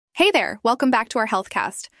Hey there, welcome back to our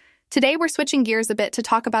healthcast. Today we're switching gears a bit to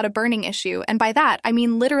talk about a burning issue, and by that, I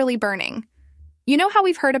mean literally burning. You know how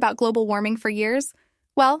we've heard about global warming for years?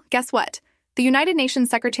 Well, guess what? The United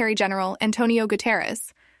Nations Secretary General, António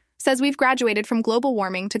Guterres, says we've graduated from global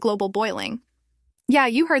warming to global boiling. Yeah,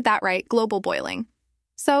 you heard that right, global boiling.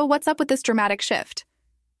 So what's up with this dramatic shift?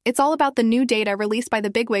 It's all about the new data released by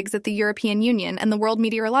the bigwigs at the European Union and the World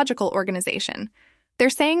Meteorological Organization.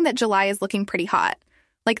 They're saying that July is looking pretty hot,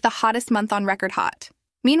 like the hottest month on record hot.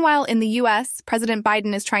 Meanwhile, in the U.S., President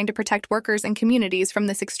Biden is trying to protect workers and communities from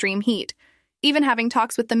this extreme heat, even having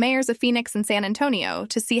talks with the mayors of Phoenix and San Antonio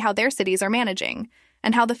to see how their cities are managing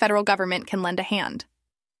and how the federal government can lend a hand.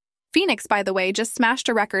 Phoenix, by the way, just smashed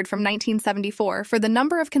a record from 1974 for the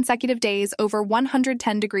number of consecutive days over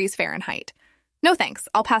 110 degrees Fahrenheit. No thanks,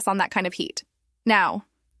 I'll pass on that kind of heat. Now,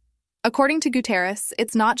 according to Guterres,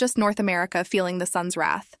 it's not just North America feeling the sun's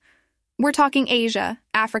wrath. We're talking Asia,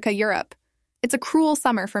 Africa, Europe. It's a cruel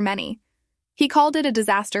summer for many. He called it a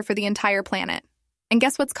disaster for the entire planet. And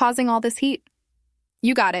guess what's causing all this heat?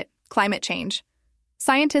 You got it, climate change.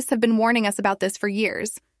 Scientists have been warning us about this for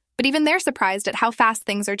years, but even they're surprised at how fast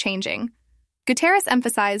things are changing. Guterres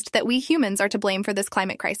emphasized that we humans are to blame for this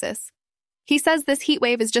climate crisis. He says this heat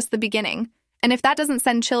wave is just the beginning, and if that doesn't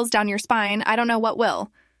send chills down your spine, I don't know what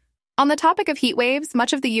will. On the topic of heat waves,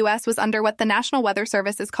 much of the U.S. was under what the National Weather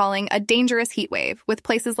Service is calling a dangerous heat wave, with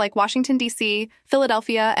places like Washington, D.C.,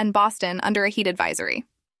 Philadelphia, and Boston under a heat advisory.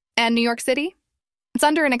 And New York City? It's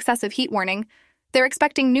under an excessive heat warning. They're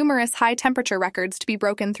expecting numerous high-temperature records to be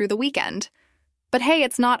broken through the weekend. But hey,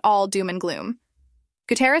 it's not all doom and gloom.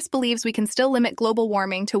 Guterres believes we can still limit global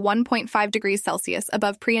warming to 1.5 degrees Celsius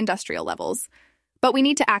above pre-industrial levels. But we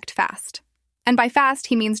need to act fast. And by fast,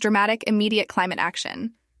 he means dramatic, immediate climate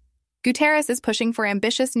action. Guterres is pushing for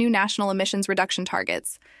ambitious new national emissions reduction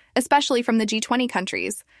targets, especially from the G20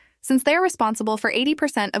 countries, since they're responsible for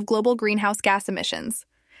 80% of global greenhouse gas emissions.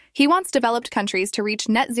 He wants developed countries to reach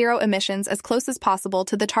net zero emissions as close as possible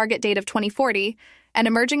to the target date of 2040 and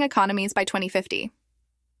emerging economies by 2050.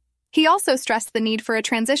 He also stressed the need for a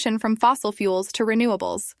transition from fossil fuels to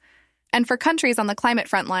renewables. And for countries on the climate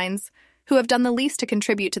front lines, who have done the least to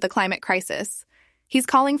contribute to the climate crisis, he's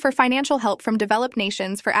calling for financial help from developed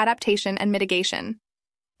nations for adaptation and mitigation.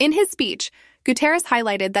 In his speech, Guterres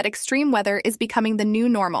highlighted that extreme weather is becoming the new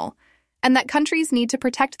normal, and that countries need to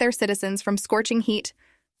protect their citizens from scorching heat,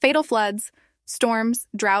 fatal floods, storms,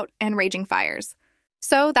 drought, and raging fires.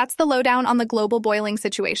 So that's the lowdown on the global boiling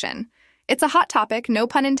situation. It's a hot topic, no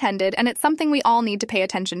pun intended, and it's something we all need to pay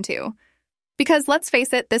attention to. Because let's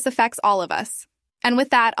face it, this affects all of us. And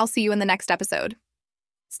with that, I'll see you in the next episode.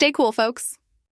 Stay cool, folks.